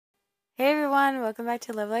Hey everyone, welcome back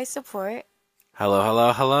to Love Life Support. Hello,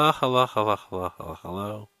 hello, hello, hello, hello, hello, hello,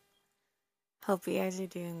 hello. Hope you guys are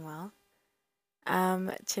doing well. You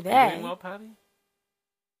doing Today, well, Patty?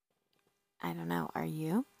 I don't know, are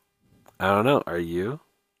you? I don't know. Are you?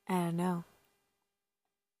 I don't know.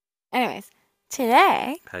 Anyways,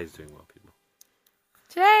 today, Patty's doing well, people.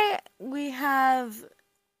 today we have,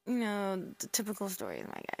 the typical stories,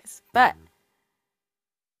 my guys. But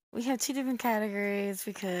we have two different categories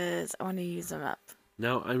because I want to use them up.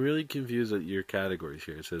 Now, I'm really confused at your categories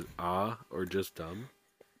here. It says or just dumb.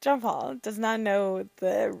 John Paul does not know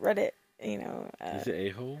the Reddit, Is it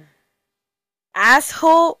a-hole?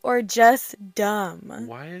 asshole or just dumb.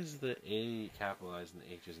 Why is the A capitalized and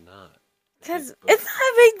the H is not? Because it's not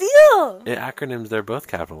a big deal. Acronyms, they're both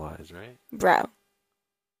capitalized, right? Bro,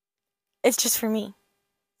 it's just for me.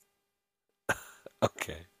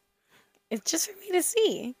 Okay. It's just for me to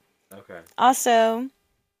see. Okay. Also,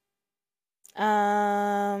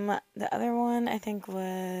 the other one I think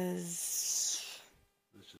was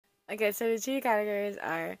okay. So the two categories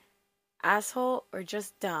are asshole or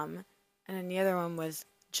just dumb, and then the other one was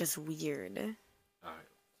just weird. All right.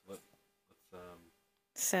 Let's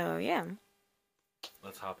So yeah.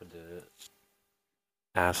 let's hop into it.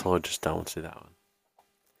 Asshole or just dumb. Let's do that one.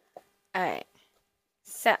 All right.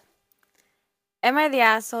 So, am I the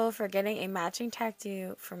asshole for getting a matching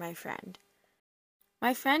tattoo for my friend?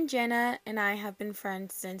 My friend Jenna and I have been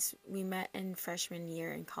friends since we met in freshman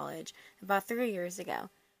year in college, about 3 years ago.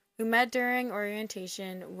 We met during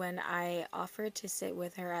orientation when I offered to sit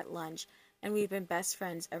with her at lunch, and we've been best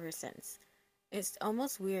friends ever since. It's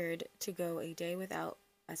almost weird to go a day without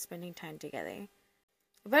us spending time together.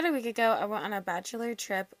 About a week ago, I went on a bachelor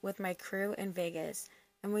trip with my crew in Vegas,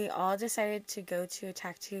 and we all decided to go to a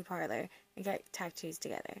tattoo parlor and get tattoos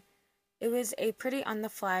together. It was a pretty on the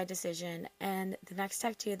fly decision, and the next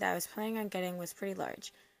tattoo that I was planning on getting was pretty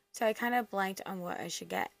large, so I kind of blanked on what I should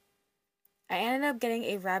get. I ended up getting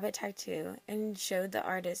a rabbit tattoo and showed the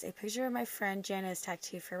artist a picture of my friend Jana's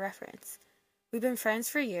tattoo for reference. We've been friends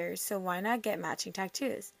for years, so why not get matching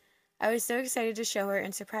tattoos? I was so excited to show her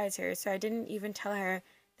and surprise her, so I didn't even tell her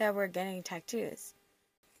that we're getting tattoos.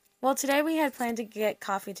 Well, today we had planned to get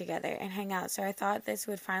coffee together and hang out, so I thought this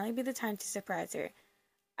would finally be the time to surprise her.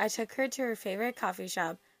 I took her to her favorite coffee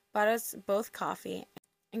shop, bought us both coffee,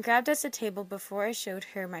 and grabbed us a table before I showed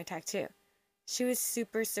her my tattoo. She was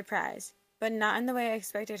super surprised, but not in the way I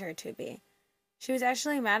expected her to be. She was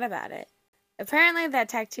actually mad about it. Apparently, that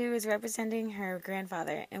tattoo was representing her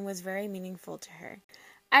grandfather and was very meaningful to her.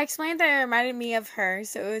 I explained that it reminded me of her,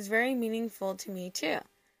 so it was very meaningful to me too.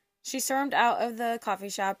 She stormed out of the coffee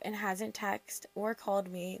shop and hasn't texted or called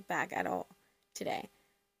me back at all today.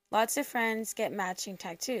 Lots of friends get matching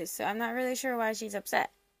tattoos, so I'm not really sure why she's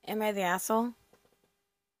upset. Am I the asshole?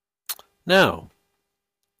 No.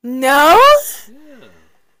 No? Yeah.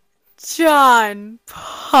 John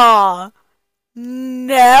Paul.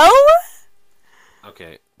 No?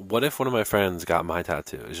 Okay. What if one of my friends got my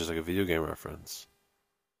tattoo? It's just like a video game reference.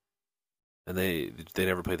 And they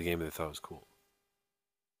never played the game, but they thought it was cool.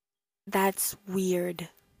 That's weird.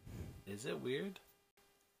 Is it weird?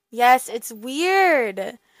 Yes, it's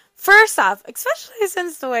weird. First off, especially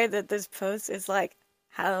since the way that this post is like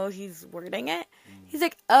how he's wording it, he's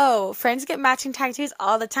like, oh, friends get matching tattoos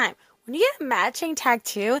all the time. When you get a matching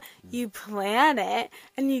tattoo, you plan it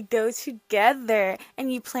and you go together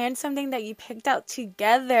and you plan something that you picked out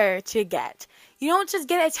together to get. You don't just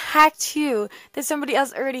get a tattoo that somebody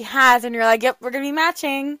else already has and you're like, yep, we're going to be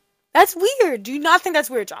matching. That's weird. Do you not think that's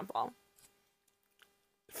weird, John Paul?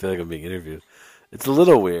 I feel like I'm being interviewed. It's a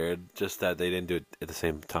little weird, just that they didn't do it at the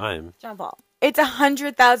same time. John Paul. It's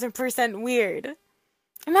 100,000% weird.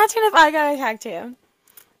 Imagine if I got a tattoo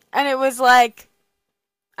and it was like,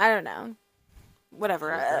 I don't know, whatever,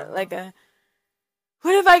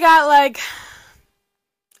 what if I got like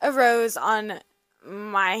a rose on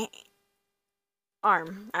my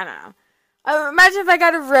arm? I don't know. Imagine if I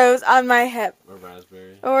got a rose on my hip. Or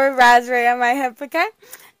raspberry. Or a raspberry on my hip, okay?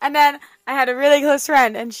 And then I had a really close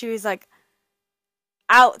friend and she was like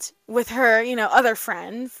out with her, other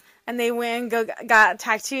friends. And they went and got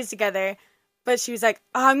tattoos together. But she was like,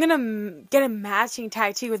 oh, I'm going to get a matching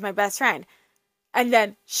tattoo with my best friend. And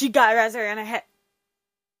then she got a raspberry on her hip.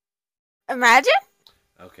 Imagine?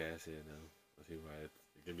 Okay, I see it now. I see why it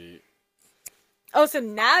can be. Oh, so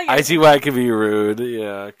now you're. I see why it can be rude.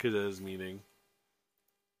 Yeah, because it has meaning.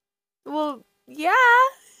 Well, yeah.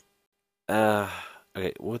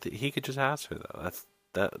 Okay. He could just ask her though.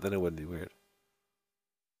 Then it wouldn't be weird.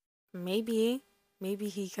 Maybe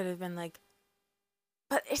he could have been like,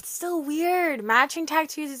 but it's still weird. Matching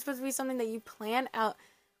tattoos is supposed to be something that you plan out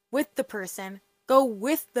with the person, go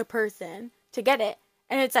with the person to get it.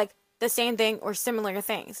 And it's like the same thing or similar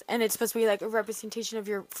things. And it's supposed to be like a representation of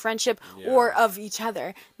your friendship or of each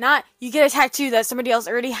other. Not you get a tattoo that somebody else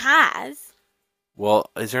already has. Well,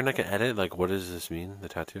 is there like an edit? Like, what does this mean, the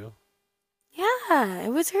tattoo? Yeah,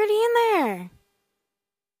 it was already in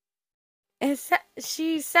there.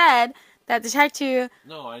 She said that the tattoo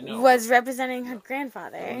was representing her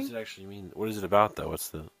grandfather. What does it actually mean? What is it about, though?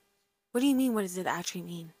 What do you mean, what does it actually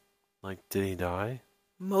mean? Like, did he die?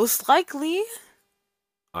 Most likely.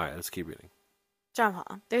 Alright, let's keep reading. John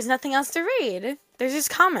Paul, there's nothing else to read. There's just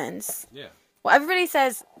comments. Yeah. Well, everybody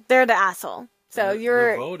says they're the asshole. So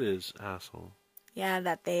The vote is asshole. Yeah,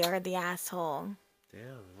 that they are the asshole. Damn,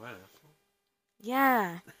 what asshole?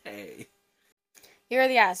 Yeah. Hey. You're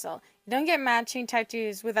the asshole. You don't get matching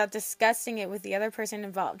tattoos without discussing it with the other person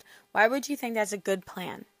involved. Why would you think that's a good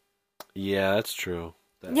plan? Yeah, that's true.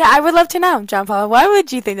 Yeah, I would love to know, John Paul. Why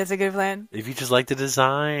would you think that's a good plan? If you just like the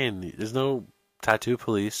design, there's no tattoo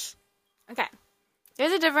police. Okay.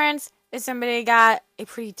 There's a difference if somebody got a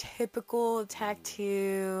pretty typical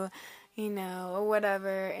tattoo, or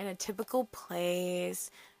whatever, in a typical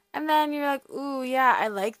place. And then you're like, ooh, yeah, I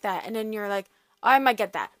like that. And then you're like, oh, I might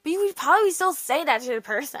get that. But you would probably still say that to the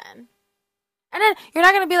person. And then you're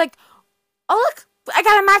not going to be like, oh, look, I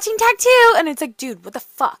got a matching tattoo. And it's like, dude, what the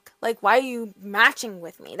fuck? Like, why are you matching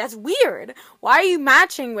with me? That's weird. Why are you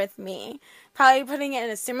matching with me? Probably putting it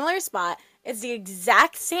in a similar spot. It's the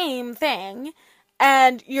exact same thing.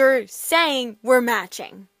 And you're saying we're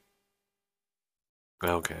matching.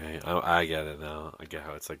 Okay, I get it now. I get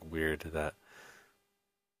how it's like weird that.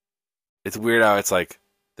 It's weird how it's like,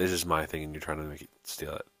 this is my thing and you're trying to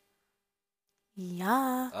steal it.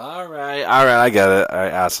 Yeah. Alright, I get it.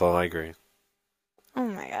 Alright, asshole, I agree. Oh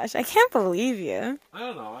my gosh, I can't believe you. I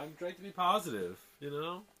don't know, I'm trying to be positive,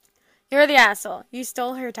 You're the asshole. You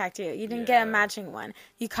stole her tattoo. You didn't get a matching one.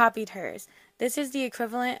 You copied hers. This is the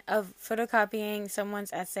equivalent of photocopying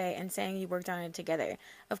someone's essay and saying you worked on it together.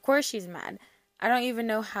 Of course she's mad. I don't even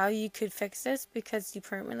know how you could fix this because you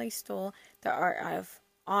permanently stole the art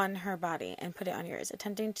on her body and put it on yours,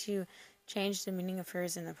 attempting to change the meaning of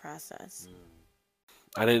hers in the process.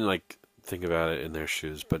 I didn't think about it in their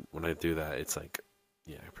shoes, but when I do that, it's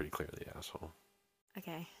pretty clearly asshole.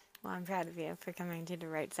 Okay, well, I'm proud of you for coming to the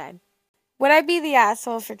right side. Would I be the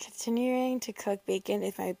asshole for continuing to cook bacon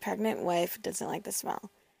if my pregnant wife doesn't like the smell?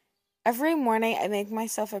 Every morning I make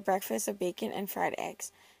myself a breakfast of bacon and fried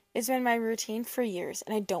eggs. It's been my routine for years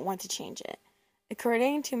and I don't want to change it.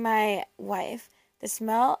 According to my wife, the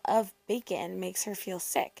smell of bacon makes her feel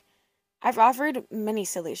sick. I've offered many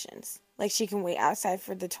solutions, like she can wait outside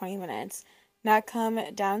for the 20 minutes, not come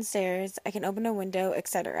downstairs, I can open a window,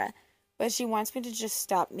 etc. But she wants me to just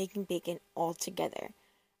stop making bacon altogether.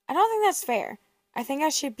 I don't think that's fair. I think I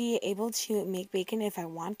should be able to make bacon if I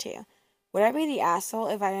want to. Would I be the asshole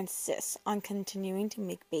if I insist on continuing to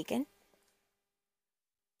make bacon?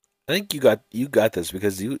 I think you got this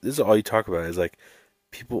because this is all you talk about is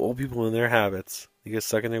old people and their habits. They get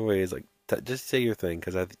stuck in their ways. Just say your thing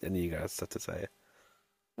because I know you got stuff to say.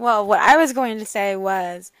 Well, what I was going to say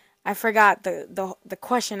was I forgot the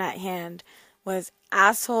question at hand was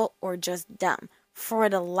asshole or just dumb. For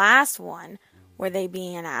the last one, were they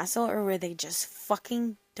being an asshole or were they just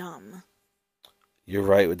fucking dumb? You're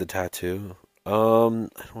right with the tattoo. I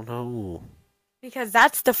don't know. Because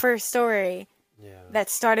that's the first story that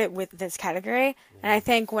started with this category. Yeah. And I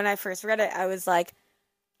think when I first read it, I was like,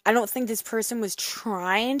 I don't think this person was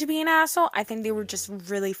trying to be an asshole. I think they were just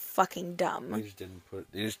really fucking dumb. They just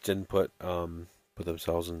didn't put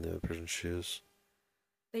themselves in the person's shoes.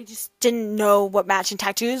 They just didn't know what matching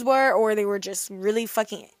tattoos were, or they were just really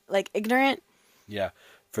fucking ignorant. Yeah.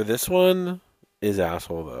 For this one is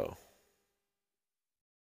asshole though.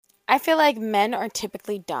 I feel like men are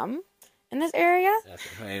typically dumb in this area.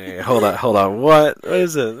 Hey, hold on. What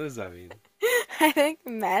is it? What does that mean? I think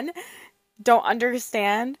men don't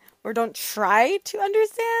understand or don't try to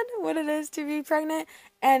understand what it is to be pregnant.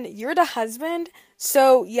 And you're the husband,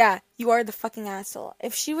 so yeah, you are the fucking asshole.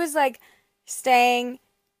 If she was staying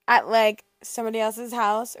at somebody else's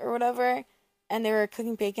house or whatever, and they were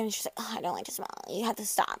cooking bacon, and she's like, "Oh, I don't like the smell. You have to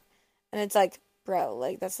stop." And it's like,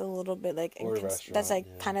 bro, that's a little bit that's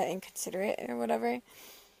kind of inconsiderate or whatever.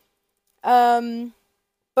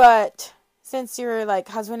 But since you're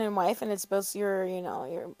husband and wife, and it's both your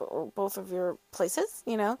both of your places,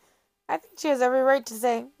 I think she has every right to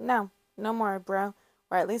say no more, bro.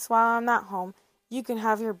 Or at least while I'm not home, you can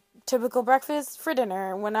have your typical breakfast for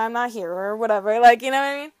dinner when I'm not here or whatever. You know what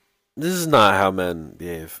I mean? This is not how men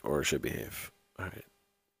behave or should behave. All right.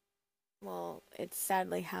 Well, it's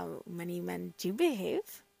sadly how many men do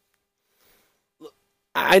behave.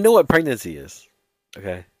 I know what pregnancy is.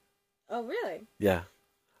 Okay. Oh, really? Yeah.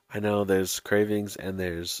 I know there's cravings and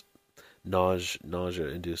there's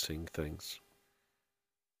nausea-inducing things.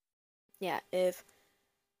 Yeah,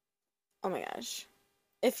 oh my gosh.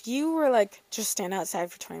 If you were like, just stand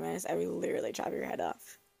outside for 20 minutes, I would literally chop your head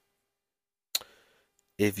off.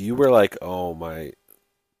 If you were like, oh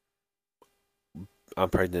I'm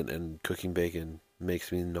pregnant and cooking bacon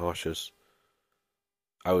makes me nauseous,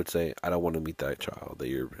 I would say I don't want to meet that child that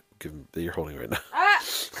you're holding right now. Ah!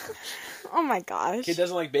 Oh my gosh. Kid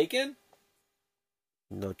doesn't like bacon?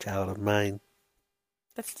 No child of mine.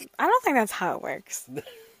 I don't think that's how it works.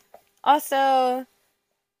 Also,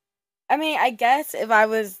 I mean, I guess if I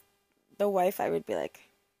was the wife, I would be like,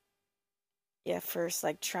 yeah, first,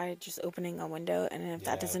 like, try just opening a window, and if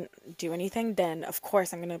that doesn't do anything, then, of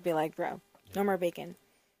course, I'm gonna be like, bro, no more bacon.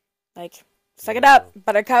 Like, suck it up,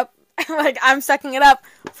 buttercup. Like, I'm sucking it up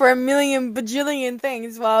for a million bajillion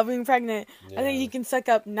things while being pregnant. I think you can suck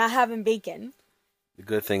up not having bacon. The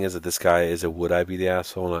good thing is that this guy is a would I be the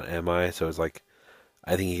asshole, not am I, so it's like,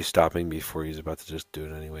 I think he's stopping before he's about to just do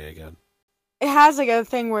it anyway again. It has, like, a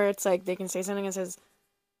thing where it's like, they can say something and says,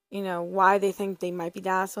 you know, why they think they might be the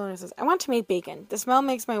asshole, and it says, I want to make bacon. The smell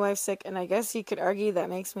makes my wife sick, and I guess you could argue that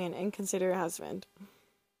makes me an inconsiderate husband.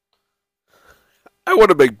 I want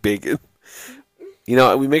to make bacon. You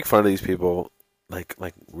know, we make fun of these people. Like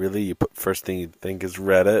really, you put first thing you think is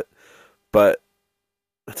Reddit, but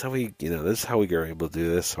that's how this is how we are able to do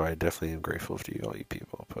this. So I definitely am grateful to you, all you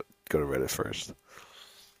people. But go to Reddit first.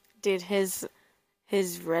 Dude, his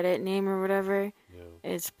Reddit name or whatever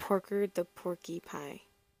is Porker the Porky Pie.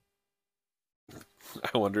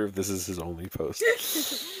 I wonder if this is his only post.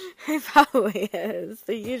 It probably is.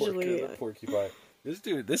 They usually Porky Pie.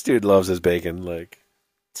 This dude loves his bacon. Like,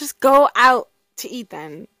 just go out to eat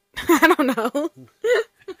then. I don't know.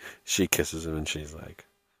 She kisses him and she's like,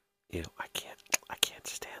 you know, I can't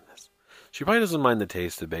stand this. She probably doesn't mind the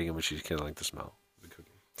taste of bacon, but she can't like the smell of the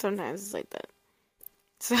cooking. Sometimes it's like that.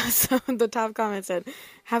 So the top comment said,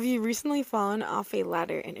 have you recently fallen off a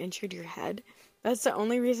ladder and injured your head? That's the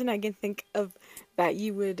only reason I can think of that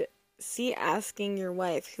you would see asking your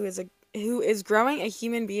wife, who is growing a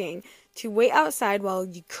human being, to wait outside while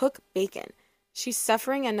you cook bacon. She's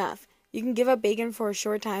suffering enough. You can give up bacon for a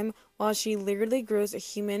short time while she literally grows a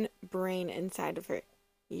human brain inside of her.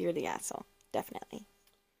 You're the asshole. Definitely.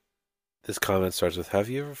 This comment starts with, have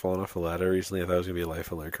you ever fallen off a ladder recently? I thought it was going to be a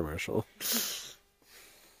Life Alert commercial.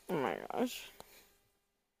 Oh my gosh.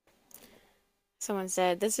 Someone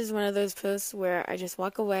said, this is one of those posts where I just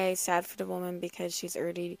walk away sad for the woman because she's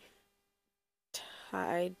already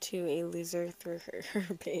tied to a loser through her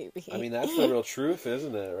baby. I mean, that's the real truth,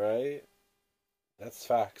 isn't it, right? That's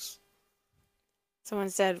facts. Someone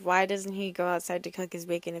said, why doesn't he go outside to cook his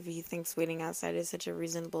bacon if he thinks waiting outside is such a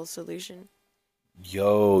reasonable solution?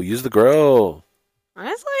 Yo, use the grill.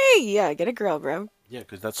 Honestly, yeah, get a grill, bro. Yeah,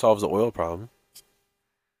 because that solves the oil problem.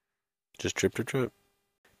 Just drip to drip.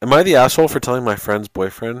 Am I the asshole for telling my friend's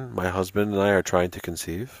boyfriend my husband and I are trying to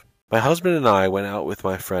conceive? My husband and I went out with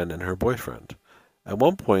my friend and her boyfriend. At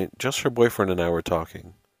one point, just her boyfriend and I were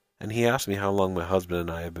talking, and he asked me how long my husband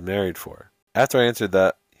and I had been married for. After I answered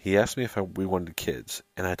that, he asked me if we wanted kids,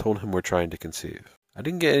 and I told him we're trying to conceive. I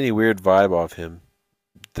didn't get any weird vibe off him.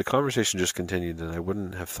 The conversation just continued, and I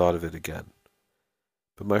wouldn't have thought of it again.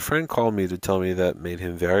 But my friend called me to tell me that made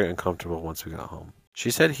him very uncomfortable once we got home. She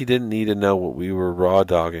said he didn't need to know what we were raw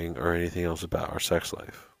dogging or anything else about our sex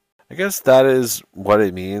life. I guess that is what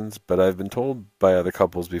it means, but I've been told by other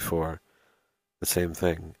couples before the same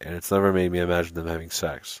thing, and it's never made me imagine them having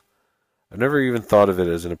sex. I've never even thought of it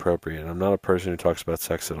as inappropriate, and I'm not a person who talks about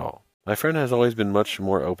sex at all. My friend has always been much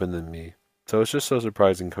more open than me, so it's just so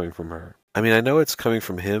surprising coming from her. I mean, I know it's coming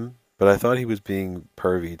from him, but I thought he was being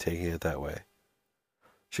pervy taking it that way.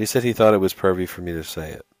 She said he thought it was pervy for me to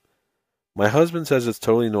say it. My husband says it's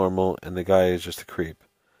totally normal and the guy is just a creep.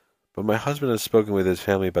 But my husband has spoken with his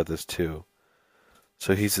family about this too,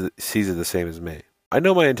 so he sees it the same as me. I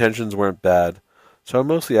know my intentions weren't bad, so I'm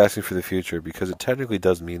mostly asking for the future because it technically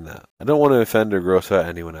does mean that. I don't want to offend or gross out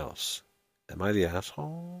anyone else. Am I the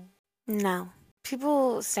asshole? No.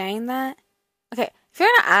 People saying that, okay, if you're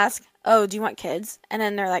gonna ask, oh, do you want kids? And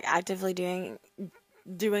then they're like actively doing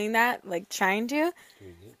that, like trying to.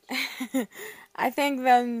 I think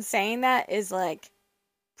them saying that is like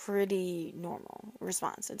pretty normal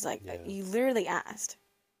response. It's like you literally asked.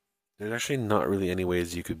 There's actually not really any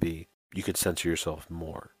ways you could censor yourself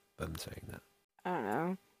more than saying that. I don't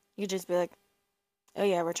know. You could just be like, oh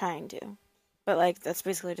yeah, we're trying to. But like that's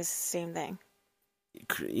basically just the same thing.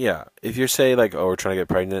 Yeah, if you're saying like, oh, we're trying to get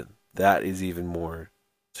pregnant, that is even more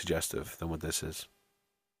suggestive than what this is.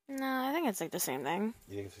 No, I think it's like the same thing.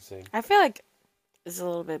 You think it's the same? I feel like it's a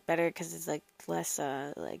little bit better because it's like less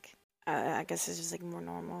I guess it's just like more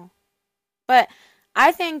normal. But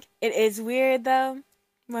I think it is weird though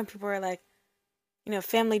when people are like,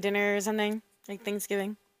 family dinner or something like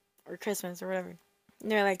Thanksgiving or Christmas or whatever.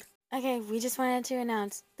 And they're like, okay, we just wanted to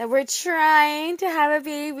announce that we're trying to have a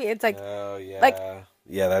baby. It's like, Oh yeah. like,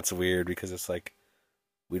 Yeah, that's weird because it's like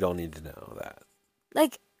we don't need to know that.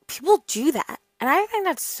 like people do that, and I think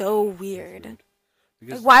that's so weird.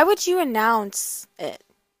 Because Like, why would you announce it?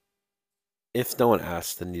 if no one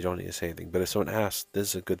asks, then you don't need to say anything. But if someone asks, this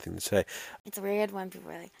is a good thing to say. It's weird when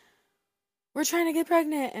people are like, we're trying to get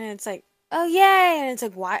pregnant, and it's like, oh yay, and it's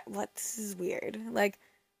like, why? What? This is weird. Like,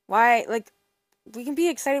 why? Like, we can be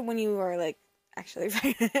excited when you are like actually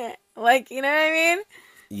pregnant. Like, you know what I mean?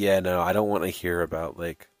 Yeah, no, I don't want to hear about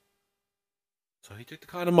like. So he took the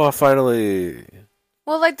condom off finally.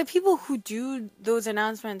 Well, like the people who do those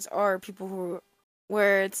announcements are people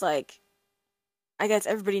where it's like, I guess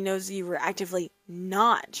everybody knows you were actively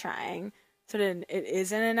not trying. So then it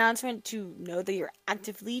is an announcement to know that you're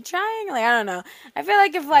actively trying. Like, I don't know. I feel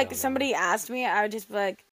like if like somebody asked me, I would just be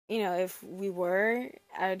like, if we were,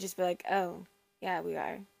 I would just be like, oh, yeah, we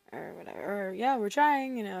are, or whatever, or yeah, we're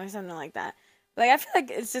trying, or something like that. But, like, I feel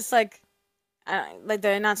like it's just like, I don't know, like the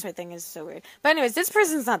announcement thing is so weird. But anyways, this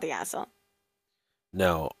person's not the asshole.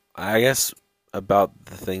 No, I guess about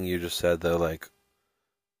the thing you just said though, like,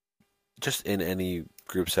 just in any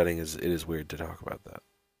group setting, it is weird to talk about that.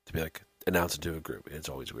 To be like announce it to a group, it's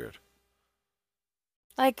always weird.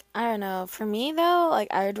 Like, I don't know. For me though, like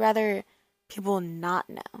I would rather people not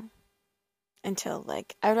know until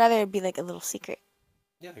like I would rather it be like a little secret.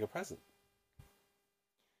 Yeah, like a present.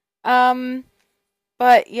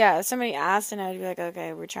 But yeah, if somebody asked and I'd be like,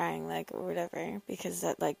 okay, we're trying, like, or whatever, because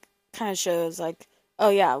that like kind of shows like, oh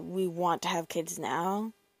yeah, we want to have kids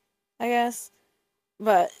now, I guess.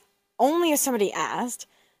 But only if somebody asked.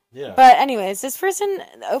 Yeah. But anyways, this person,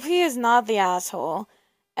 OP is not the asshole,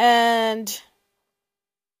 and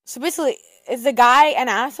so basically, is the guy an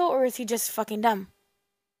asshole or is he just fucking dumb?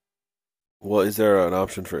 Well, is there an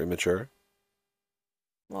option for immature?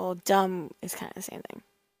 Well, dumb is kind of the same thing.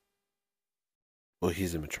 Well,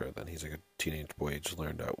 he's immature then. He's like a teenage boy. He just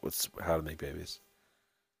learned out how to make babies.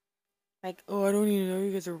 Like, oh, I don't even know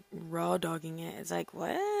you guys are raw dogging it. It's like,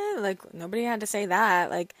 what? Like, nobody had to say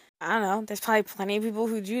that. Like, I don't know. There's probably plenty of people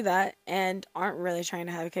who do that and aren't really trying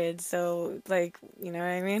to have kids. So, like, you know what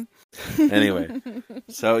I mean? Anyway,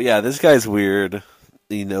 so yeah, this guy's weird.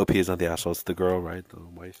 OP is not the asshole. It's the girl, right? The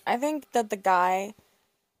wife. I think that the guy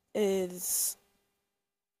is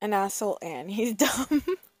an asshole and he's dumb.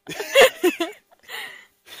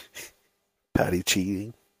 Patty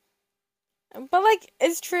cheating. But, like,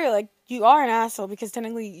 it's true. Like, you are an asshole because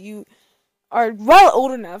technically you are well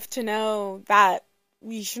old enough to know that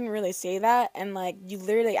you shouldn't really say that. And, like, you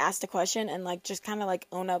literally asked a question and, like, just kind of, like,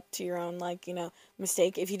 own up to your own, like,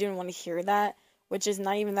 mistake if you didn't want to hear that, which is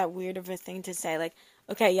not even that weird of a thing to say. Like,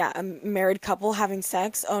 okay, yeah, a married couple having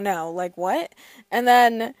sex. Oh, no. Like, what? And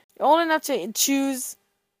then you're old enough to choose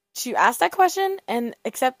to ask that question and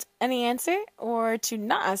accept any answer or to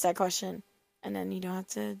not ask that question. And then you don't have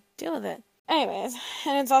to deal with it. Anyways,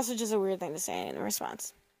 and it's also just a weird thing to say in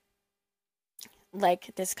response.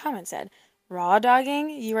 Like this comment said, raw dogging,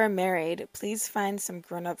 you are married. Please find some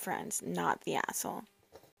grown-up friends, not the asshole.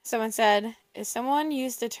 Someone said, if someone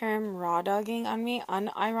used the term raw dogging on me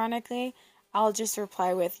unironically, I'll just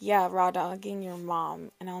reply with, yeah, raw dogging your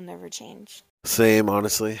mom, and I'll never change. Same,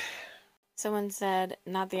 honestly. Someone said,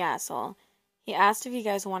 not the asshole. He asked if you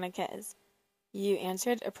guys wanted kids. You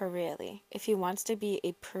answered appropriately. If he wants to be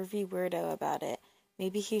a pervy weirdo about it,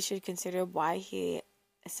 maybe he should consider why he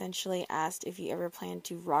essentially asked if you ever plan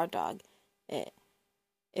to raw dog it,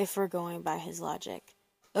 if we're going by his logic.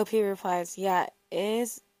 OP replies, yeah, it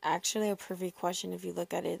is actually a pervy question if you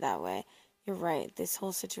look at it that way. You're right, this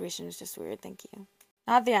whole situation is just weird, thank you.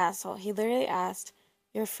 Not the asshole. He literally asked,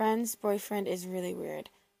 your friend's boyfriend is really weird.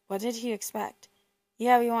 What did he expect?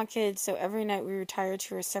 Yeah, we want kids, so every night we retire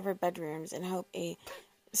to our separate bedrooms and hope a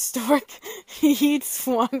stork eats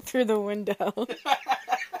one through the window.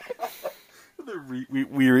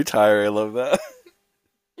 we retire. I love that.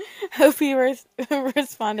 Hope he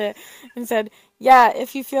responded and said, yeah,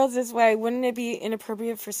 if he feels this way, wouldn't it be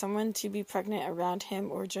inappropriate for someone to be pregnant around him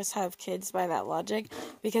or just have kids by that logic?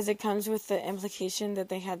 Because it comes with the implication that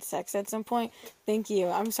they had sex at some point. Thank you.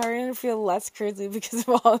 I'm starting to feel less crazy because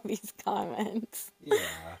of all of these comments.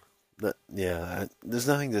 Yeah. There's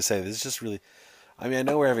nothing to say. This is just really... I mean, I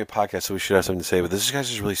know we're having a podcast, so we should have something to say, but this guy's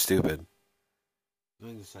just really stupid.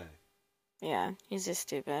 Nothing to say. Yeah, he's just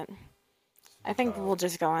stupid. I think we'll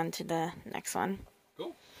just go on to the next one.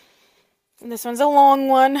 Cool. And this one's a long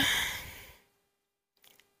one.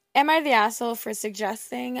 Am I the asshole for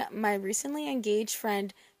suggesting my recently engaged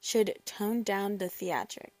friend should tone down the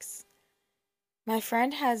theatrics? My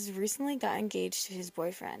friend has recently got engaged to his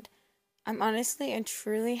boyfriend. I'm honestly and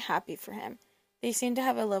truly happy for him. They seem to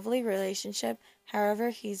have a lovely relationship, however,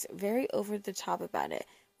 he's very over the top about it,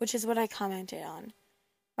 which is what I commented on.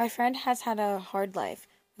 My friend has had a hard life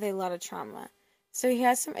with a lot of trauma, so he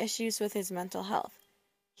has some issues with his mental health.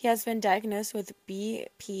 He has been diagnosed with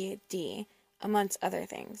BPD, amongst other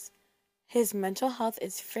things. His mental health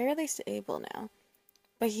is fairly stable now,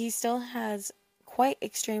 but he still has quite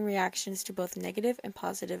extreme reactions to both negative and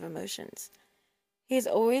positive emotions. He has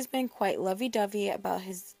always been quite lovey-dovey about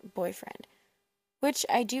his boyfriend, which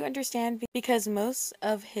I do understand because most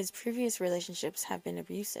of his previous relationships have been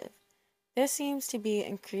abusive. This seems to be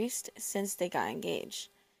increased since they got engaged.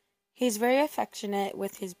 He's very affectionate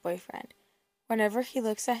with his boyfriend. Whenever he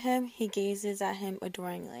looks at him, he gazes at him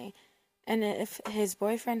adoringly, and if his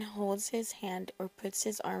boyfriend holds his hand or puts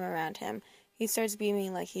his arm around him, he starts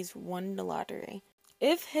beaming like he's won the lottery.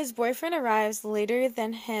 If his boyfriend arrives later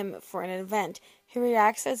than him for an event, he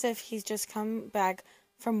reacts as if he's just come back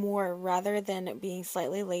from war rather than being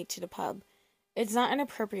slightly late to the pub. It's not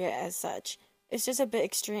inappropriate as such, it's just a bit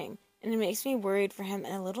extreme, and it makes me worried for him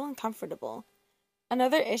and a little uncomfortable.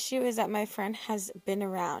 Another issue is that my friend has been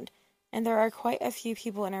around, and there are quite a few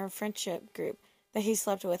people in our friendship group that he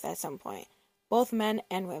slept with at some point, both men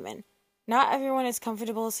and women. Not everyone is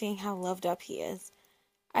comfortable seeing how loved up he is.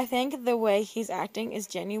 I think the way he's acting is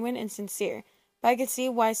genuine and sincere, but I could see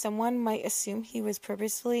why someone might assume he was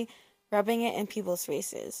purposefully rubbing it in people's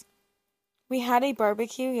faces. We had a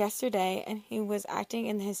barbecue yesterday, and he was acting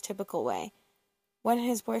in his typical way. When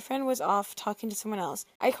his boyfriend was off talking to someone else,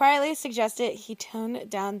 I quietly suggested he tone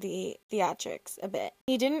down the theatrics a bit.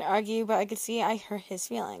 He didn't argue, but I could see I hurt his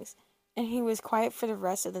feelings, and he was quiet for the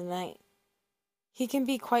rest of the night. He can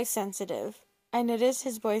be quite sensitive. I noticed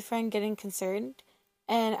his boyfriend getting concerned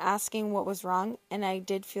and asking what was wrong, and I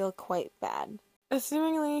did feel quite bad.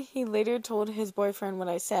 Assumingly, he later told his boyfriend what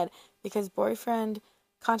I said because boyfriend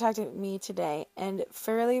contacted me today and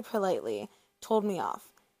fairly politely told me off.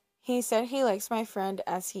 He said he likes my friend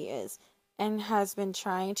as he is and has been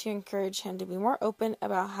trying to encourage him to be more open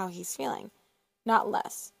about how he's feeling, not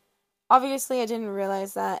less. Obviously, I didn't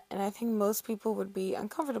realize that, and I think most people would be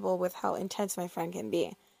uncomfortable with how intense my friend can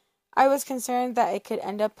be. I was concerned that it could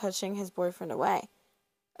end up pushing his boyfriend away.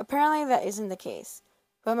 Apparently, that isn't the case,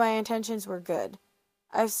 but my intentions were good.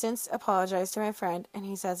 I've since apologized to my friend, and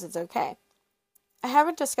he says it's okay. I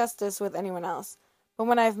haven't discussed this with anyone else, but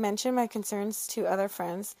when I've mentioned my concerns to other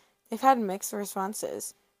friends, they've had mixed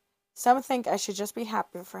responses. Some think I should just be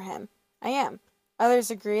happy for him. I am.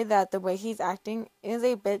 Others agree that the way he's acting is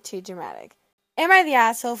a bit too dramatic. Am I the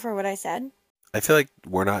asshole for what I said? I feel like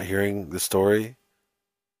we're not hearing the story.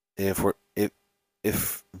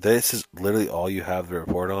 If this is literally all you have to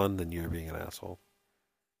report on, then you're being an asshole.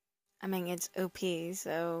 I mean, it's OP,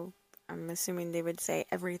 so I'm assuming they would say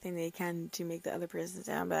everything they can to make the other person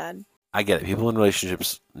sound bad. I get it. People in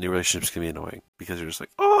relationships, new relationships can be annoying because you're just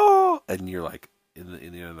like, oh, and you're like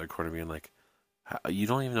in the other corner being like, you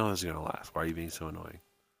don't even know how this is gonna last. Why are you being so annoying?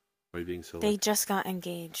 Why are you being so? They just got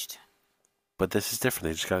engaged. But this is different.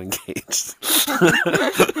 They just got engaged.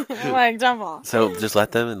 Like, jump off. So just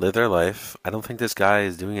let them live their life. I don't think this guy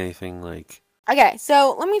is doing anything like. Okay,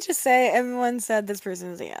 so let me just say, everyone said this person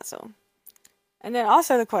is the asshole. And then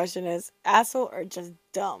also the question is, asshole or just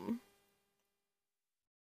dumb?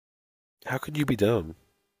 How could you be dumb?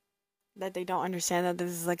 That they don't understand that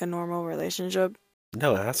this is like a normal relationship?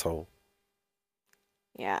 No, asshole.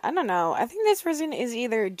 Yeah, I don't know. I think this person is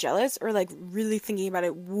either jealous or like really thinking about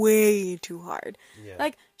it way too hard. Yeah.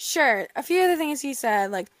 Like, sure, a few of the things he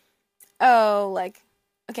said, like, oh, like,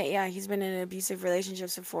 okay, yeah, he's been in abusive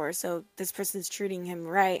relationships before, so this person's treating him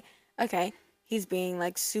right. Okay, he's being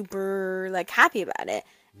like super like happy about it.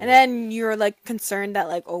 And then you're like concerned that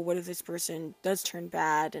like, oh, what if this person does turn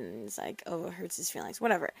bad and it's like, oh, it hurts his feelings,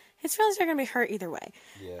 whatever. His feelings are gonna be hurt either way.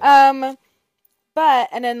 Yeah. But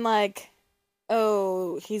and then like,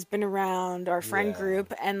 oh, he's been around our friend Yeah.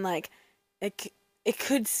 group, and like, it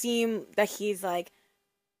could seem that he's like,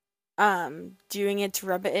 doing it to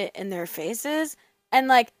rub it in their faces, and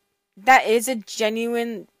like, that is a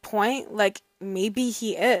genuine point. Like, maybe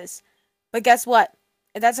he is, but guess what?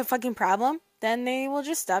 If that's a fucking problem, then they will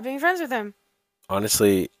just stop being friends with him.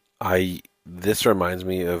 Honestly, this reminds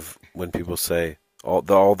me of when people say all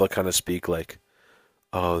the kind of speak like,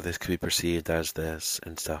 oh, this could be perceived as this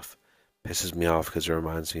and stuff. Pisses me off because it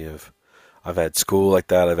reminds me of I've had school like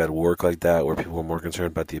that. I've had work like that where people are more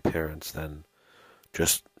concerned about the appearance than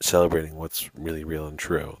just celebrating what's really real and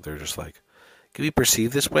true. They're just like, can we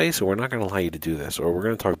perceive this way? So we're not going to allow you to do this, or we're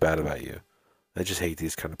going to talk bad about you. I just hate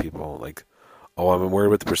these kind of people. Like, oh, I'm worried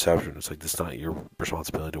about the perception. It's like, that's not your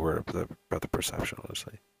responsibility to worry about the perception,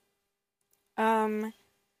 honestly. Um,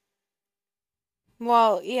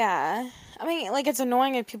 well, yeah. I mean, like, it's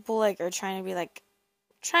annoying if people, like, are trying to be, like,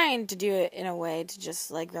 trying to do it in a way to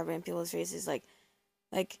just, like, rub it in people's faces, like,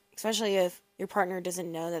 especially if your partner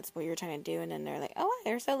doesn't know that's what you're trying to do, and then they're like, oh, wow,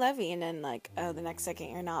 you're so lovey, and then, like, oh, the next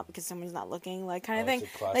second you're not because someone's not looking, like, kind of thing.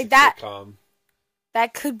 It's a classic Like, that, sitcom.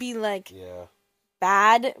 that could be, like, Yeah.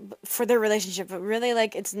 bad for their relationship, but really,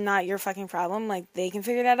 like, it's not your fucking problem. Like, they can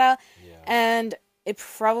figure that out. Yeah. And it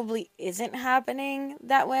probably isn't happening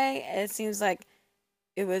that way. It seems like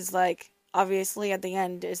it was, like, obviously at the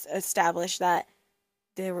end is established that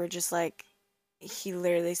they were just, like, he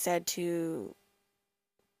literally said to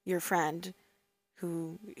your friend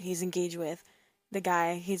who he's engaged with, the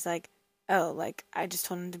guy, he's like, oh, like, I just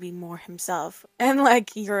told him to be more himself. And,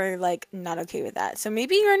 like, you're, like, not okay with that. So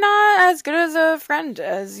maybe you're not as good as a friend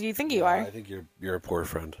as you think you are. I think you're a poor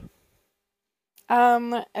friend.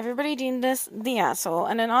 Everybody deemed this the asshole.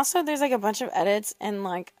 And then also there's, like, a bunch of edits and,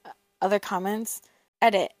 like, other comments.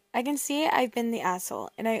 Edit. I can see I've been the asshole,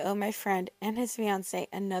 and I owe my friend and his fiancé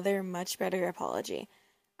another much better apology.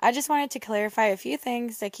 I just wanted to clarify a few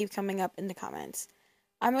things that keep coming up in the comments.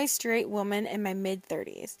 I'm a straight woman in my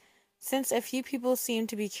mid-30s, since a few people seem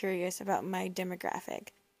to be curious about my demographic.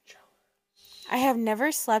 I have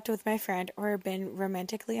never slept with my friend or been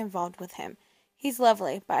romantically involved with him. He's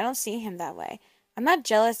lovely, but I don't see him that way. I'm not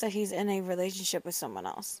jealous that he's in a relationship with someone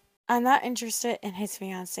else. I'm not interested in his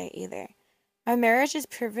fiancé either. My marriage is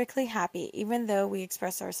perfectly happy, even though we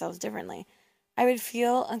express ourselves differently. I would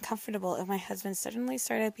feel uncomfortable if my husband suddenly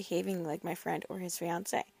started behaving like my friend or his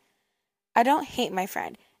fiancé. I don't hate my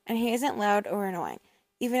friend, and he isn't loud or annoying.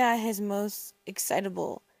 Even at his most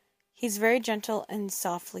excitable, he's very gentle and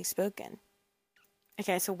softly spoken.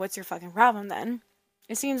 Okay, so what's your fucking problem then?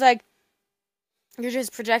 It seems like you're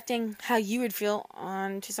just projecting how you would feel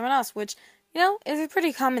onto someone else, which, you know, is a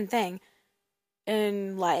pretty common thing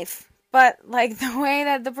in life. But, like, the way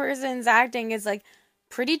that the person's acting is, like,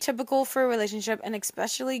 pretty typical for a relationship, and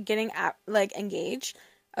especially getting, engaged.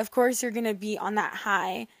 Of course, you're gonna be on that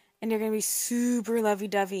high, and you're gonna be super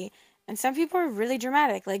lovey-dovey. And some people are really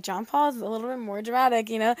dramatic. Like, John Paul is a little bit more dramatic,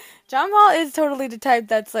 you know? John Paul is totally the type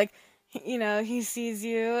that's, like, you know, he sees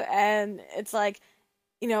you, and it's like,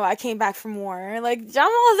 you know, I came back from war. Like, John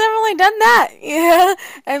Paul has definitely done that, you know?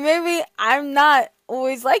 And maybe I'm not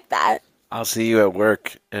always like that. I'll see you at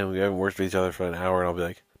work, and we haven't worked with each other for an hour, and I'll be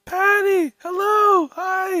like, Patty, hello,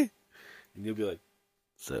 hi. And you'll be like,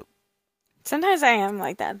 so. Sometimes I am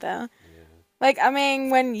like that, though. Yeah. Like, I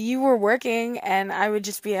mean, when you were working, and I would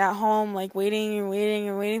just be at home, like, waiting and waiting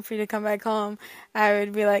and waiting for you to come back home, I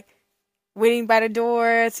would be, like, waiting by the door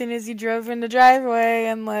as soon as you drove in the driveway,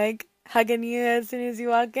 and, like, hugging you as soon as you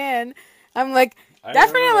walk in. I'm like,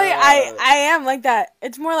 definitely, I am like that.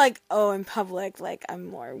 It's more like, oh, in public, like, I'm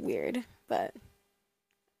more weird. But,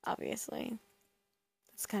 obviously,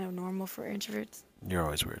 that's kind of normal for introverts. You're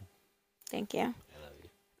always weird. Thank you. I love you.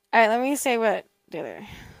 Alright, let me say what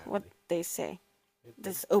they say.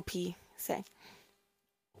 This OP say.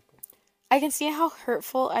 I can see how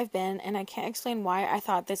hurtful I've been, and I can't explain why I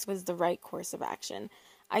thought this was the right course of action.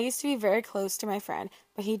 I used to be very close to my friend,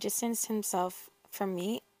 but he distanced himself from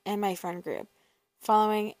me and my friend group,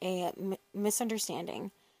 following a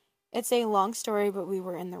misunderstanding. It's a long story, but we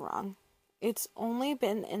were in the wrong. It's only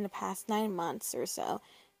been in the past 9 months or so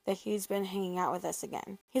that he's been hanging out with us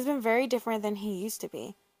again. He's been very different than he used to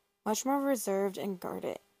be, much more reserved and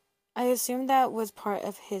guarded. I assumed that was part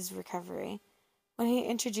of his recovery. When he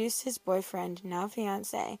introduced his boyfriend, now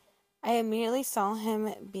fiancé, I immediately saw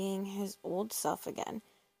him being his old self again.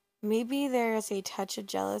 Maybe there is a touch of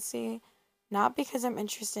jealousy, not because I'm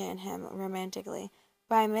interested in him romantically,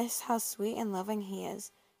 but I miss how sweet and loving he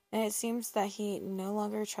is, and it seems that he no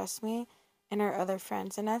longer trusts me and our other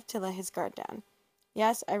friends enough to let his guard down.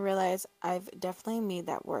 Yes, I realize I've definitely made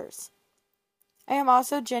that worse. I am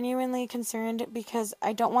also genuinely concerned because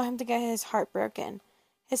I don't want him to get his heart broken.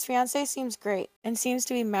 His fiancé seems great and seems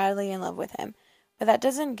to be madly in love with him, but that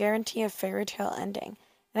doesn't guarantee a fairy tale ending,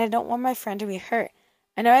 and I don't want my friend to be hurt.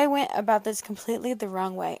 I know I went about this completely the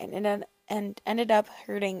wrong way and ended up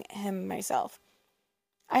hurting him myself.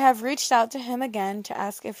 I have reached out to him again to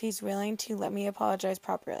ask if he's willing to let me apologize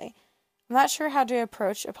properly. I'm not sure how to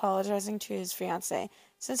approach apologizing to his fiancé,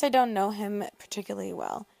 since I don't know him particularly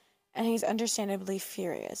well, and he's understandably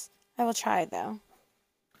furious. I will try, though.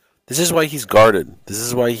 This is why he's guarded. This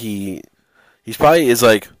is why he's probably is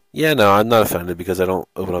like, yeah, no, I'm not offended because I don't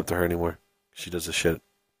open up to her anymore. She does this shit.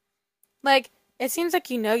 Like, it seems like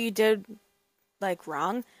you did, like,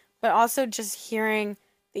 wrong, but also just hearing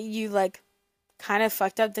that you, like, kind of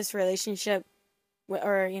fucked up this relationship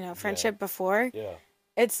or, friendship before. Yeah.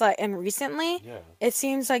 It's like, and recently, Yeah. it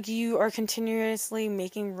seems like you are continuously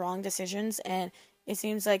making wrong decisions, and it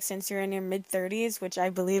seems like since you're in your mid-30s, which I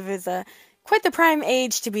believe is quite the prime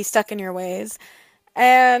age to be stuck in your ways,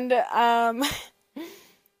 and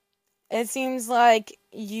it seems like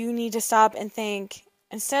you need to stop and think,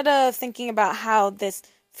 instead of thinking about how this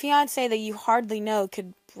fiance that you hardly know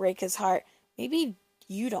could break his heart, maybe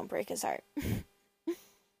you don't break his heart.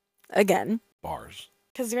 Again. Bars.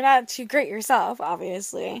 Because you're not too great yourself,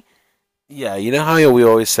 obviously. Yeah, you know how we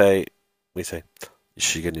always say, you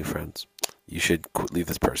should get new friends. You should leave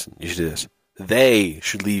this person. You should do this. They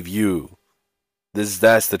should leave you.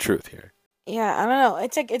 That's the truth here. Yeah, I don't know.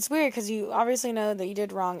 It's like, it's weird because you obviously know that you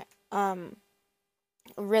did wrong.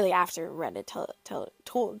 Really after Reddit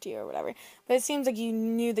told you or whatever. But it seems like you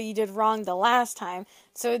knew that you did wrong the last time.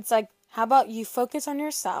 So it's like, how about you focus on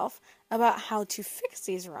yourself about how to fix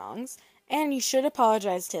these wrongs, and you should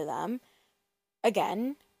apologize to them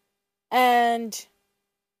again, and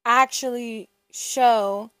actually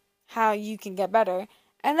show how you can get better.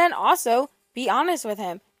 And then also be honest with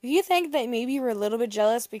him. If you think that maybe you were a little bit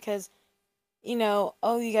jealous because,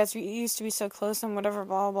 oh, you guys used to be so close and whatever,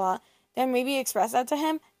 blah, blah, blah, then maybe express that to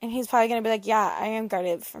him, and he's probably going to be like, yeah, I am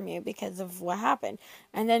guarded from you because of what happened.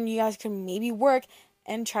 And then you guys can maybe work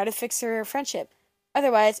and try to fix your friendship.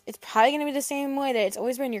 Otherwise, it's probably going to be the same way that it's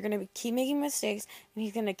always been. You're going to keep making mistakes, and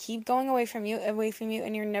he's going to keep going away from you,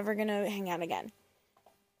 and you're never going to hang out again.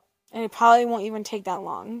 And it probably won't even take that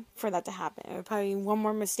long for that to happen. It would probably be one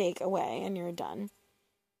more mistake away, and you're done.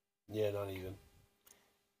 Yeah, not even.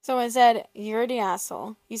 Someone said, you're the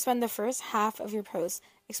asshole. You spend the first half of your post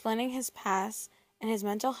explaining his past and his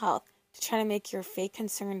mental health to try to make your fake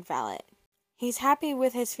concern valid. He's happy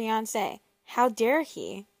with his fiancée. How dare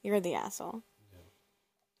he? You're the asshole. Yeah.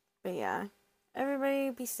 But yeah, everybody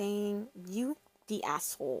be saying, you the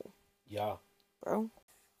asshole. Yeah. Bro.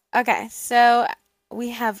 Okay, so we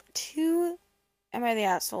have 2 Am I the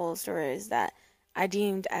Asshole stories that I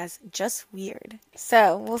deemed as just weird.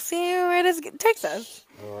 So, we'll see where this takes us.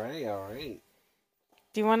 Alright.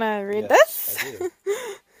 Do you want to read this? I do.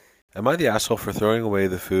 Am I the asshole for throwing away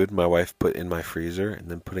the food my wife put in my freezer and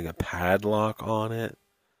then putting a padlock on it?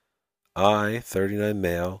 I, 39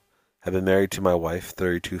 male, have been married to my wife,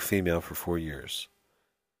 32 female, for 4 years.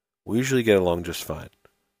 We usually get along just fine.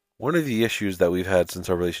 One of the issues that we've had since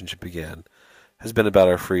our relationship began has been about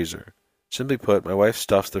our freezer. Simply put, my wife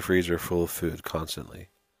stuffs the freezer full of food constantly.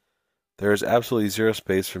 There is absolutely zero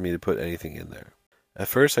space for me to put anything in there. At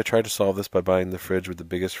first, I tried to solve this by buying the fridge with the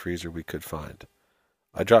biggest freezer we could find.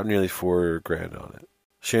 I dropped nearly $4,000 on it.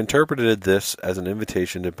 She interpreted this as an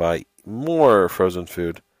invitation to buy more frozen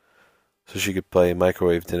food so she could play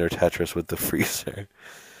microwave dinner Tetris with the freezer.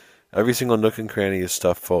 Every single nook and cranny is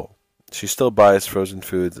stuffed full. She still buys frozen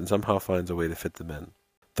foods and somehow finds a way to fit them in.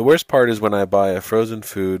 The worst part is when I buy a frozen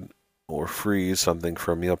food or freeze something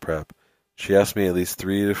for a meal prep, she asks me at least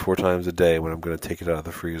 3 to 4 times a day when I'm going to take it out of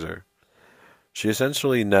the freezer. She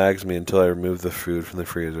essentially nags me until I remove the food from the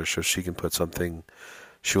freezer so she can put something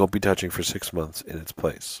she won't be touching for 6 months in its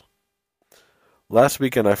place. Last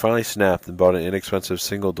weekend I finally snapped and bought an inexpensive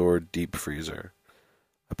single-door deep freezer.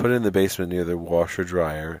 I put it in the basement near the washer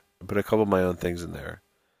dryer and put a couple of my own things in there.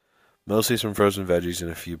 Mostly some frozen veggies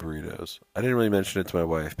and a few burritos. I didn't really mention it to my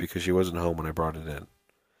wife because she wasn't home when I brought it in.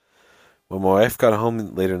 When my wife got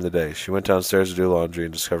home later in the day, she went downstairs to do laundry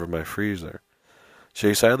and discovered my freezer. She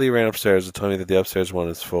excitedly ran upstairs to tell me that the upstairs one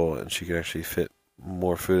is full and she can actually fit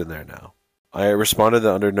more food in there now. I responded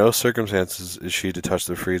that under no circumstances is she to touch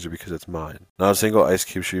the freezer because it's mine. Not a single ice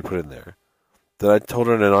cube should be put in there. Then I told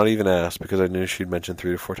her to not even ask because I knew she'd mention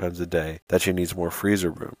 3 to 4 times a day that she needs more freezer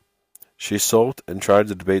room. She sulked and tried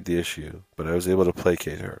to debate the issue, but I was able to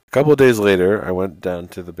placate her. A couple of days later, I went down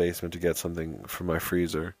to the basement to get something from my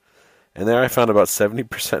freezer, and there I found about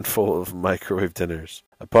 70% full of microwave dinners.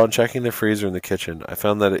 Upon checking the freezer in the kitchen, I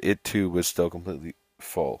found that it too was still completely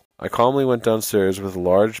full. I calmly went downstairs with a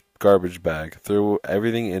large garbage bag, threw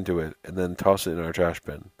everything into it, and then tossed it in our trash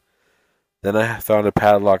bin. Then I found a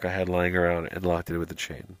padlock I had lying around and locked it with a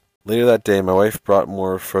chain. Later that day, my wife brought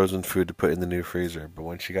more frozen food to put in the new freezer, but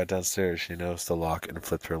when she got downstairs, she noticed the lock and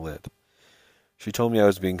flipped her lid. She told me I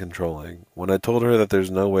was being controlling. When I told her that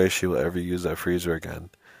there's no way she will ever use that freezer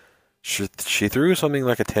again, she threw something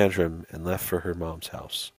like a tantrum and left for her mom's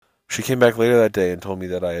house. She came back later that day and told me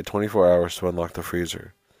that I had 24 hours to unlock the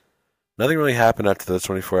freezer. Nothing really happened after those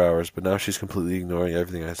 24 hours, but now she's completely ignoring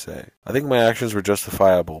everything I say. I think my actions were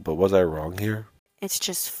justifiable, but was I wrong here? It's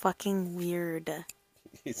just fucking weird.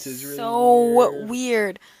 It's just really So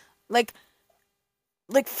weird. Like,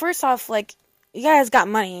 first off, like, you guys got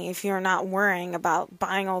money if you're not worrying about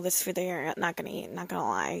buying all this food that you're not gonna eat. Not gonna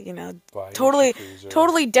lie, you know,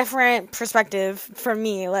 totally different perspective from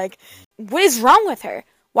me. Like, what is wrong with her?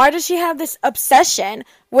 Why does she have this obsession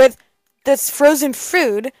with this frozen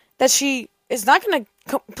food that she is not gonna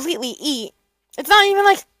completely eat? It's not even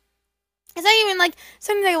like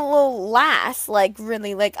something that will last. Like,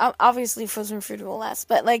 really, like, obviously frozen food will last,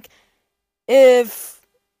 but like, if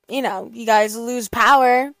you know, you guys lose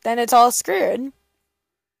power, then it's all screwed.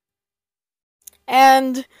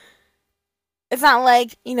 And it's not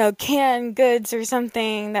like, you know, canned goods or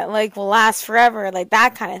something that, like, will last forever, like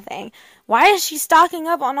that kind of thing. Why is she stocking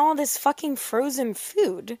up on all this fucking frozen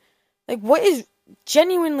food? Like, what is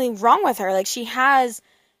genuinely wrong with her? Like, she has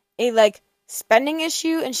a, like, spending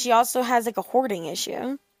issue, and she also has, like, a hoarding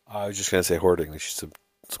issue. I was just gonna say hoarding, like she's a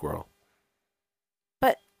squirrel.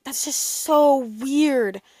 But that's just so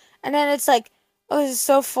weird. And then it's like, oh, this is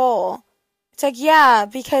so full. It's like, yeah,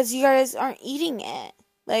 because you guys aren't eating it.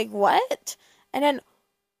 Like, what? And then,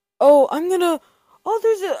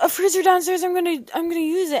 there's a freezer downstairs. I'm gonna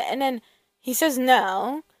use it. And then he says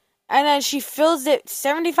no. And then she fills it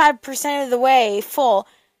 75% of the way full.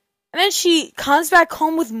 And then she comes back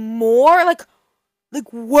home with more. Like,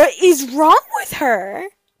 what is wrong with her?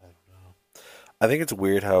 I don't know. I think it's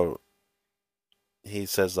weird how he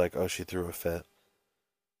says, like, oh, she threw a fit.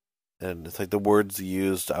 And it's like the words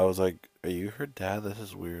used, I was like, are you her dad? This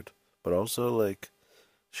is weird. But also, like,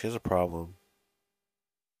 she has a problem.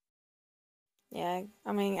 Yeah,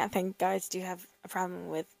 I mean, I think guys do have a problem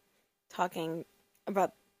with talking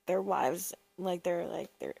about their wives like they're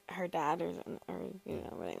her dad, or you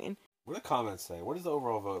know what I mean. What do the comments say? What is the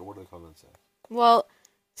overall vote? What do the comments say? Well,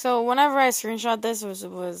 so whenever I screenshot this,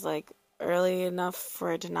 was like early enough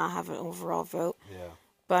for it to not have an overall vote. Yeah.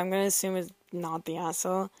 But I'm gonna assume it's not the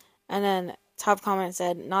asshole. And then top comment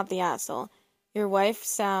said, not the asshole. Your wife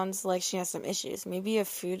sounds like she has some issues. Maybe a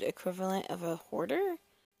food equivalent of a hoarder?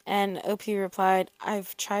 And OP replied,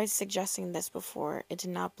 I've tried suggesting this before. It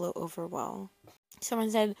did not blow over well.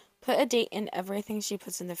 Someone said, put a date in everything she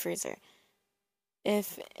puts in the freezer.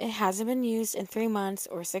 If it hasn't been used in 3 months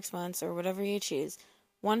or 6 months or whatever you choose,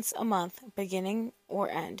 once a month, beginning or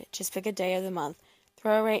end, just pick a day of the month.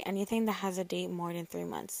 Throw away anything that has a date more than 3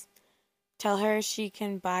 months. Tell her she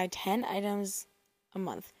can buy 10 items a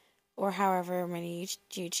month, or however many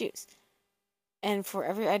you choose. And for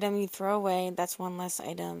every item you throw away, that's one less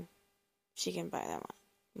item she can buy that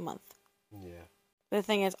month. Yeah. But the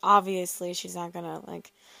thing is, obviously, she's not gonna,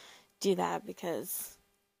 like, do that because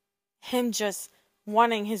him just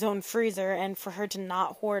wanting his own freezer and for her to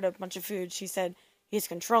not hoard a bunch of food, she said he's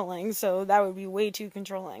controlling, so that would be way too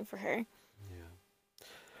controlling for her.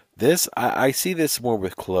 This, I see this more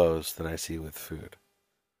with clothes than I see with food.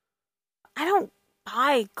 I don't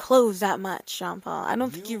buy clothes that much, Jean Paul. I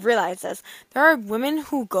don't think you realize this. There are women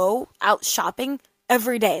who go out shopping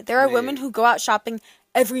every day. There are women who go out shopping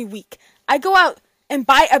every week. I go out and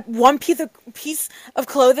buy one piece of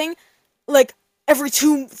clothing like every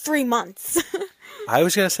 2-3 months. I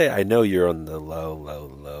was gonna say, I know you're on the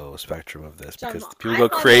low spectrum of this because people I'm go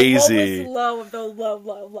crazy. On the low of the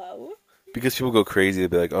low. Because people go crazy, they'll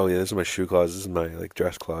be like, "Oh yeah, this is my shoe closet. This is my like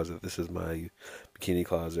dress closet. This is my bikini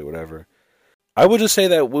closet, whatever." I would just say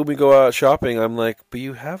that when we go out shopping, I'm like, "But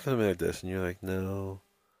you have them like this," and you're like, "No,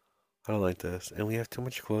 I don't like this," and we have too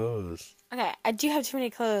much clothes. Okay, I do have too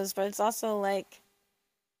many clothes, but it's also like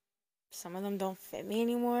some of them don't fit me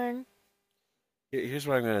anymore. Here's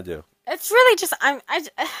what I'm gonna do. It's really just I'm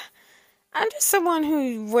just someone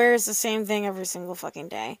who wears the same thing every single fucking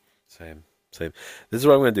day. Same. This is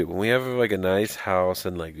what I'm gonna do. When we have like a nice house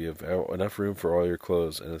and like you have enough room for all your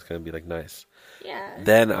clothes, and it's gonna be like nice. Yeah.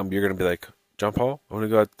 Then you're gonna be like, John Paul, I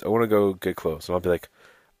want to go get clothes. And I'll be like,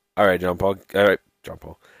 all right, John Paul. All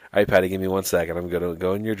right, Patty, give me 1 second. I'm gonna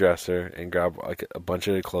go in your dresser and grab like a bunch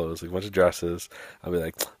of clothes, like a bunch of dresses. I'll be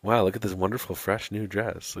like, wow, look at this wonderful, fresh new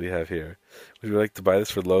dress we have here. Would you like to buy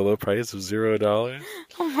this for low price of $0?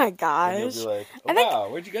 Oh my gosh. And you'll be like, oh, wow,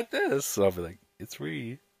 where'd you get this? So I'll be like, it's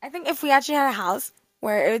free. I think if we actually had a house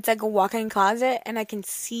where it's like a walk-in closet and I can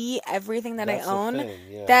see everything that That's I own, the thing,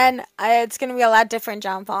 yeah. then it's going to be a lot different,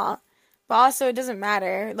 John Paul. But also, it doesn't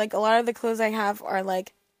matter. Like, a lot of the clothes I have are,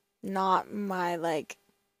 like, not my, like,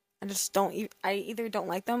 I either don't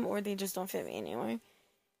like them or they just don't fit me anymore.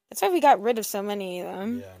 That's why we got rid of so many of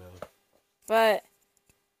them. Yeah, I know. But,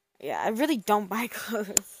 yeah, I really don't buy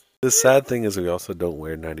clothes. The sad thing is we also don't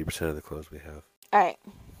wear 90% of the clothes we have. Alright,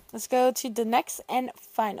 let's go to the next and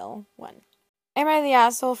final one. Am I the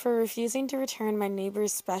asshole for refusing to return my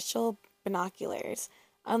neighbor's special binoculars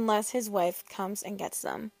unless his wife comes and gets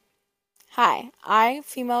them? Hi, I,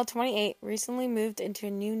 female 28, recently moved into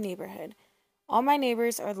a new neighborhood. All my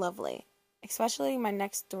neighbors are lovely, especially my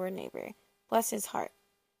next door neighbor. Bless his heart.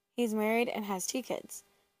 He's married and has 2 kids.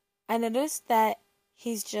 I noticed that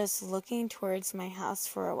he's just looking towards my house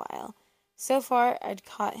for a while. So far, I'd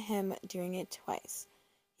caught him doing it twice.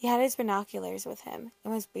 He had his binoculars with him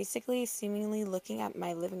and was basically seemingly looking at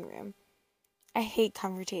my living room. I hate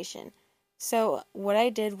confrontation. So what I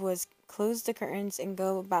did was close the curtains and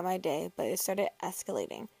go about my day, but it started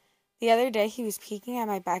escalating. The other day he was peeking at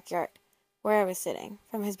my backyard, where I was sitting,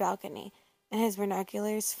 from his balcony, and his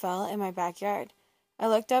binoculars fell in my backyard. I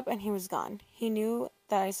looked up and he was gone. He knew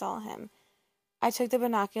that I saw him. I took the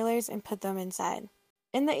binoculars and put them inside.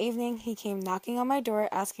 In the evening he came knocking on my door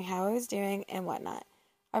asking how I was doing and whatnot.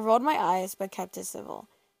 I rolled my eyes but kept it civil.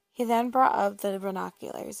 He then brought up the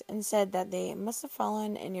binoculars and said that they must have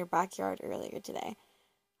fallen in your backyard earlier today.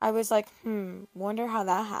 I was like, wonder how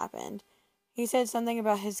that happened. He said something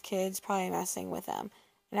about his kids probably messing with them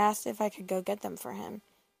and asked if I could go get them for him.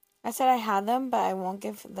 I said I had them, but I won't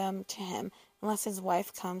give them to him unless his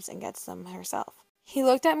wife comes and gets them herself. He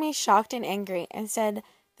looked at me shocked and angry and said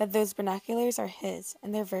that those binoculars are his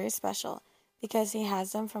and they're very special because he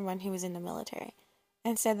has them from when he was in the military,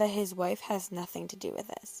 and said that his wife has nothing to do with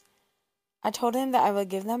this. I told him that I would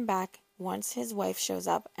give them back once his wife shows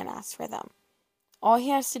up and asks for them. All he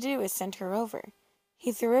has to do is send her over.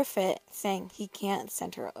 He threw a fit, saying he can't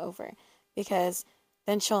send her over because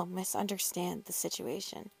then she'll misunderstand the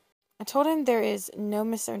situation. I told him there is no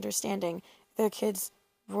misunderstanding. Their kids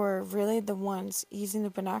were really the ones using the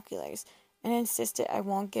binoculars, and insisted I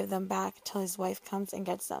won't give them back till his wife comes and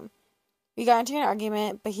gets them. We got into an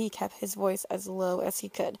argument, but he kept his voice as low as he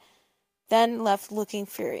could, then left looking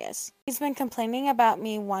furious. He's been complaining about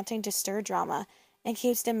me wanting to stir drama, and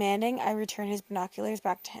keeps demanding I return his binoculars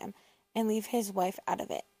back to him, and leave his wife out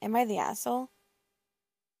of it. Am I the asshole?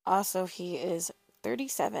 Also, he is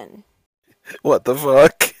 37. What the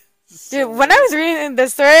fuck? Dude, when I was reading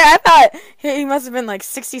this story, I thought he must have been like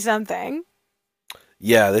 60-something.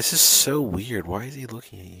 Yeah, this is so weird. Why is he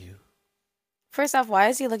looking at you? First off, why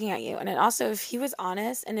is he looking at you? And then also, if he was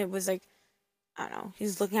honest and it was like, I don't know,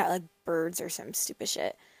 he's looking at like birds or some stupid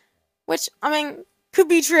shit. Which, I mean, could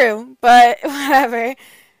be true, but whatever.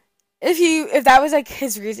 If that was like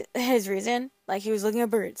his reason, like he was looking at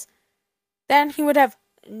birds, then he would have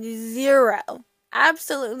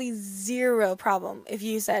absolutely zero problem if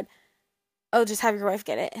you said, oh, just have your wife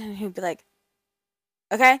get it. And he'd be like,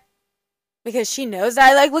 okay. Because she knows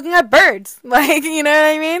that I like looking at birds. Like, you know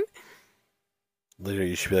what I mean? Literally,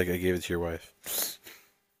 you should be like, I gave it to your wife.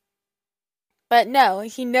 But no,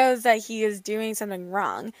 he knows that he is doing something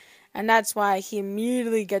wrong. And that's why he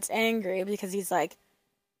immediately gets angry, because he's like,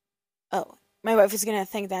 oh, my wife is going to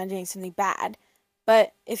think that I'm doing something bad.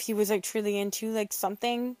 But if he was like truly into like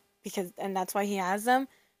something, and that's why he has them,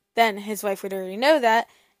 then his wife would already know that,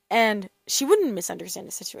 and she wouldn't misunderstand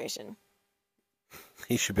the situation.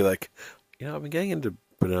 He should be like, I've been getting into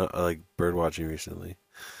like bird watching recently.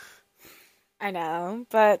 I know,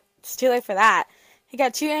 but it's too late for that. He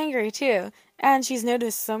got too angry too, and she's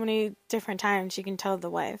noticed so many different times she can tell the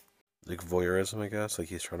wife. Like voyeurism, I guess. Like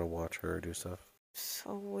he's trying to watch her do stuff.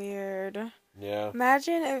 So weird. Yeah.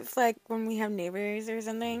 Imagine if like when we have neighbors or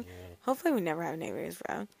something. Yeah. Hopefully we never have neighbors,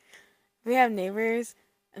 bro. If we have neighbors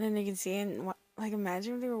and then they can see and like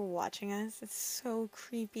imagine if they were watching us. It's so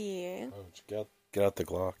creepy. Oh, get out the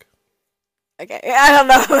Glock. Okay, I don't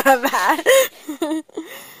know about that.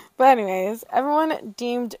 But anyways, everyone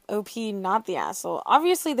deemed OP not the asshole.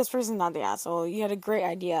 Obviously, this person's not the asshole. You had a great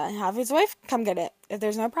idea. Have his wife come get it. If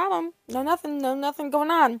there's no problem, no nothing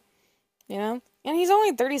going on. You know? And he's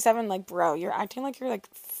only 37, like, bro, you're acting like you're, like,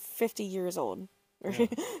 50 years old. Or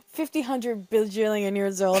 100 bajillion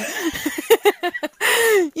years old.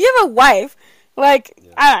 You have a wife. Like,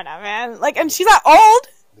 yeah. I don't know, man. Like, and she's not old.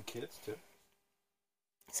 The kids, too.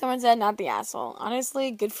 Someone said, not the asshole.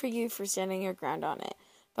 Honestly, good for you for standing your ground on it.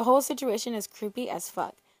 The whole situation is creepy as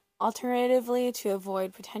fuck. Alternatively, to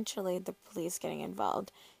avoid potentially the police getting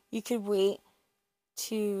involved, you could wait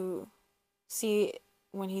to see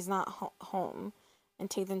when he's not home and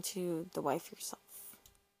take them to the wife yourself.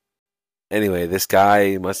 Anyway, this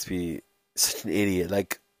guy must be such an idiot.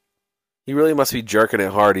 Like, he really must be jerking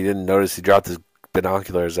it hard. He didn't notice he dropped his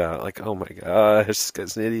binoculars out. Like, oh my gosh, this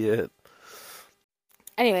guy's an idiot.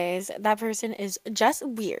 Anyways, that person is just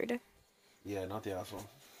weird. Yeah, not the asshole.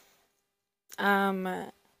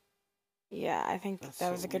 Yeah, I think That's that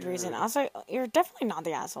so was a good weird. reason. Also, you're definitely not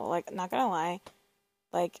the asshole. Like, not gonna lie,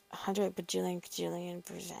 like 100 bajillion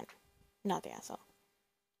not the asshole.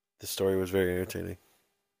 The story was very entertaining.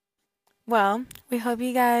 Well, we hope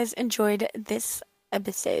you guys enjoyed this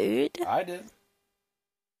episode. I did.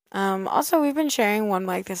 Also, we've been sharing one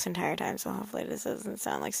mic this entire time, so hopefully this doesn't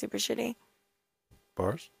sound like super shitty.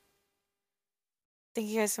 Bars? Thank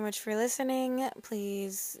you guys so much for listening.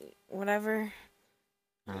 Please, whatever,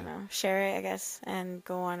 I don't know, share it, I guess, and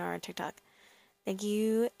go on our TikTok. Thank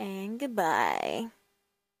you and goodbye.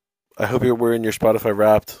 I hope you're wearing your Spotify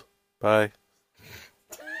Wrapped. Bye.